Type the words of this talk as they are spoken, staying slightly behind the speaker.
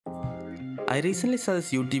I recently saw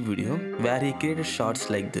this YouTube video where he created shorts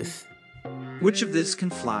like this. Which of this can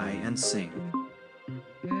fly and sing?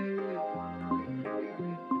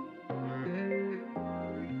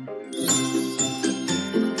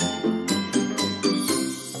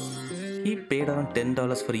 He paid around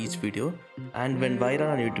 $10 for each video and went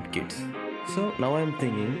viral on YouTube Kids. So now I'm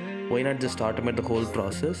thinking, why not just automate the whole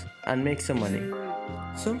process and make some money?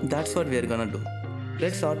 So that's what we're gonna do.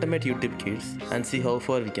 Let's automate YouTube Kids and see how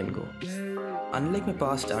far we can go. Unlike my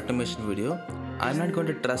past automation video, I'm not going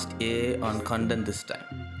to trust AI on content this time.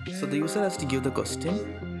 So the user has to give the question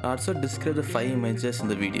and also describe the 5 images in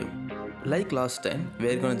the video. Like last time,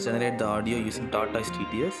 we're going to generate the audio using Tortoise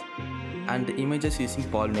TTS and the images using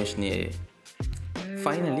Pollination AI.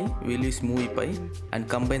 Finally, we'll use MoviePy and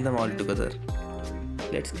combine them all together.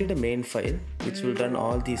 Let's create a main file which will run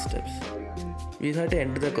all these steps. We have to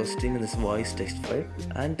enter the question in this voice text file,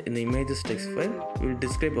 and in the images text file, we will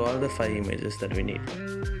describe all the 5 images that we need.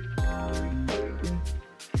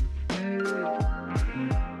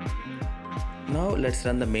 Now let's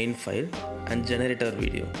run the main file and generate our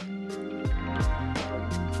video.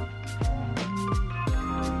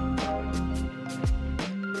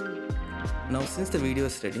 Now since the video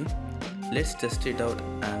is ready, let's test it out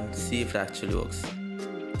and see if it actually works.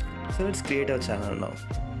 So let's create our channel now.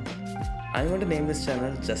 I'm going to name this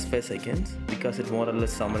channel Just 5 Seconds because it more or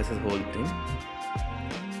less summarizes the whole thing.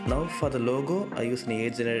 Now for the logo, I use an AI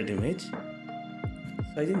generated image.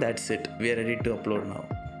 So I think that's it. We are ready to upload now.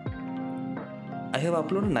 I have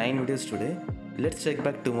uploaded 9 videos today. Let's check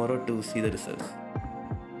back tomorrow to see the results.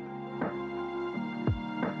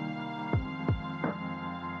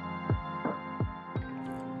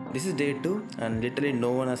 This is day 2 and literally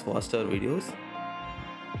no one has watched our videos.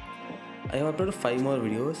 I have uploaded 5 more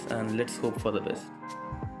videos and let's hope for the best.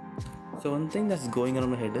 So one thing that's going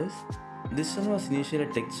around my head is, this channel was initially a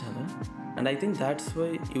tech channel and I think that's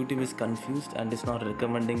why YouTube is confused and is not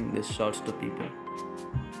recommending these shorts to people.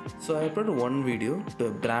 So I uploaded one video to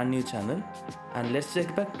a brand new channel and let's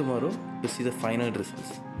check back tomorrow to see the final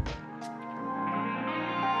results.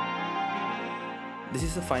 This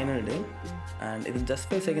is the final day, and in the Just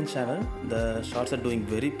 5 Seconds channel, the shorts are doing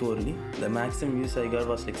very poorly. The maximum views I got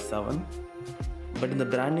was like 7. But in the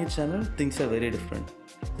brand new channel, things are very different.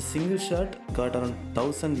 The single shot got around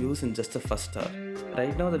 1000 views in just the first hour.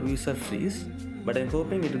 Right now the views are freeze, but I'm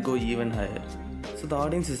hoping it will go even higher. So the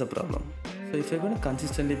audience is a problem. So if you're going to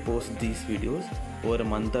consistently post these videos over a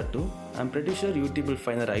month or 2, I'm pretty sure YouTube will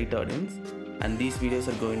find the right audience and these videos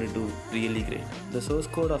are going to do really great. The source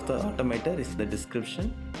code of the automator is in the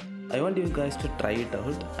description. I want you guys to try it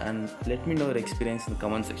out and let me know your experience in the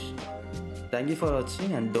comment section. Thank you for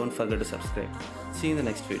watching and don't forget to subscribe. See you in the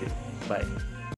next video. Bye.